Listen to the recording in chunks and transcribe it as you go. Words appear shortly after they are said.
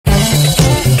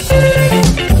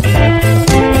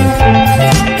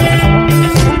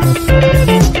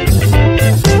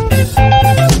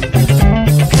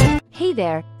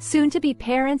soon-to-be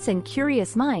parents and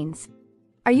curious minds.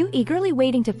 Are you eagerly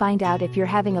waiting to find out if you're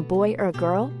having a boy or a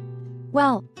girl?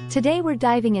 Well, today we're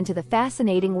diving into the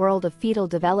fascinating world of fetal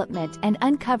development and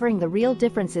uncovering the real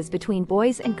differences between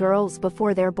boys and girls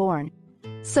before they're born.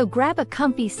 So grab a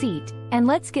comfy seat, and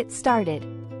let's get started.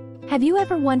 Have you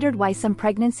ever wondered why some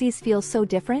pregnancies feel so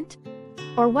different?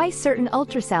 Or why certain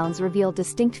ultrasounds reveal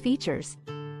distinct features?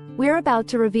 We're about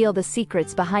to reveal the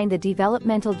secrets behind the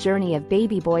developmental journey of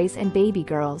baby boys and baby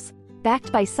girls,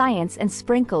 backed by science and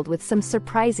sprinkled with some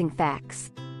surprising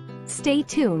facts. Stay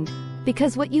tuned,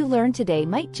 because what you learn today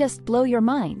might just blow your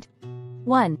mind.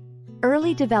 1.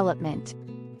 Early development.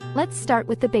 Let's start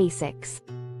with the basics.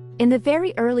 In the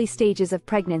very early stages of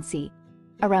pregnancy,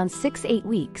 around 6-8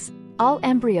 weeks, all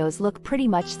embryos look pretty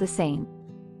much the same.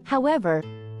 However,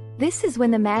 this is when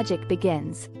the magic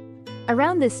begins.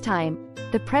 Around this time,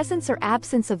 the presence or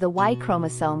absence of the Y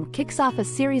chromosome kicks off a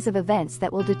series of events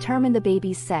that will determine the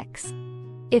baby's sex.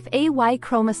 If a Y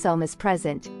chromosome is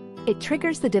present, it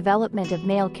triggers the development of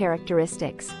male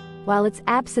characteristics, while its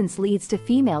absence leads to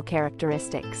female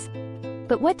characteristics.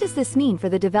 But what does this mean for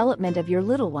the development of your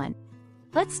little one?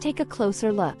 Let's take a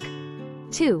closer look.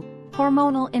 2.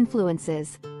 Hormonal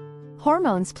influences.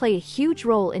 Hormones play a huge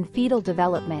role in fetal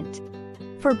development.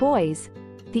 For boys,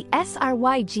 the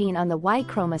SRY gene on the Y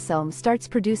chromosome starts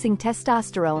producing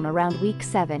testosterone around week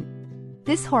 7.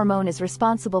 This hormone is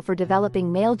responsible for developing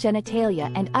male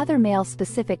genitalia and other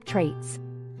male-specific traits.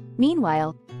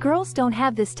 Meanwhile, girls don't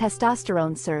have this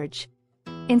testosterone surge.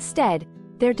 Instead,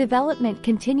 their development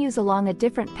continues along a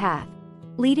different path,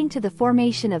 leading to the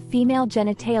formation of female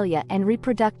genitalia and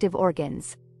reproductive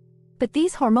organs. But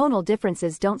these hormonal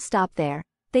differences don't stop there.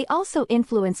 They also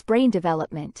influence brain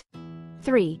development.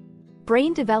 3.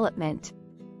 Brain development.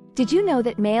 Did you know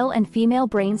that male and female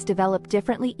brains develop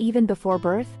differently even before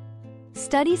birth?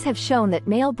 Studies have shown that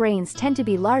male brains tend to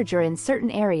be larger in certain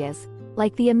areas,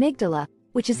 like the amygdala,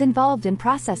 which is involved in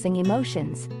processing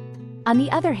emotions. On the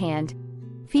other hand,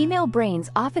 female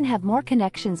brains often have more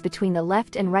connections between the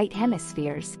left and right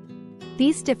hemispheres.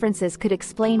 These differences could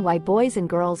explain why boys and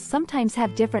girls sometimes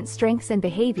have different strengths and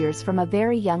behaviors from a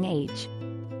very young age.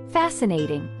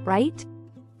 Fascinating, right?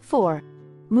 4.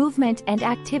 Movement and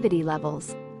activity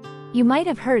levels. You might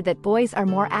have heard that boys are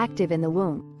more active in the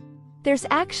womb. There's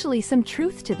actually some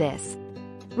truth to this.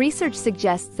 Research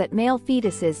suggests that male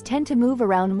fetuses tend to move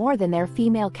around more than their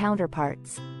female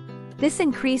counterparts. This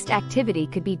increased activity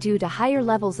could be due to higher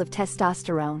levels of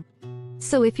testosterone.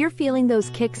 So if you're feeling those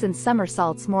kicks and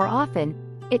somersaults more often,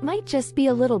 it might just be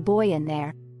a little boy in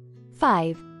there.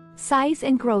 5. Size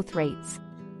and growth rates.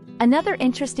 Another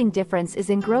interesting difference is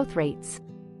in growth rates.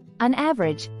 On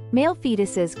average, male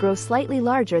fetuses grow slightly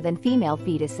larger than female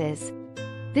fetuses.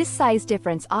 This size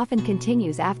difference often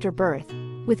continues after birth,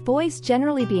 with boys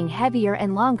generally being heavier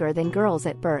and longer than girls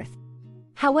at birth.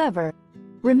 However,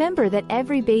 remember that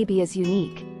every baby is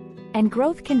unique, and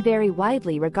growth can vary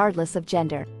widely regardless of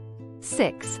gender.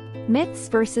 6. Myths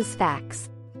versus facts.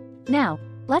 Now,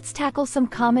 let's tackle some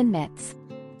common myths.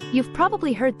 You've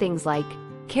probably heard things like,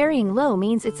 carrying low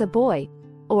means it's a boy,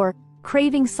 or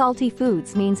craving salty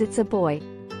foods means it's a boy.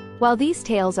 While these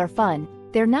tales are fun,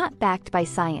 they're not backed by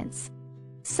science.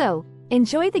 So,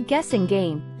 enjoy the guessing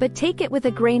game, but take it with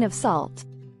a grain of salt.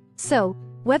 So,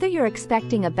 whether you're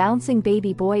expecting a bouncing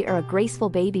baby boy or a graceful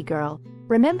baby girl,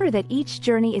 remember that each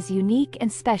journey is unique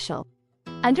and special.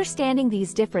 Understanding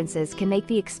these differences can make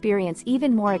the experience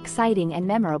even more exciting and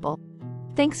memorable.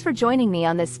 Thanks for joining me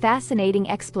on this fascinating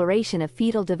exploration of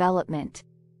fetal development.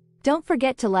 Don't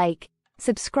forget to like,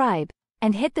 subscribe,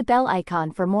 and hit the bell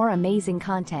icon for more amazing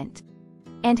content.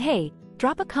 And hey,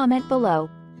 drop a comment below.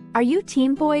 Are you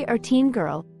team boy or team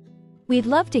girl? We'd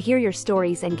love to hear your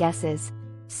stories and guesses.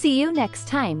 See you next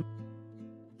time.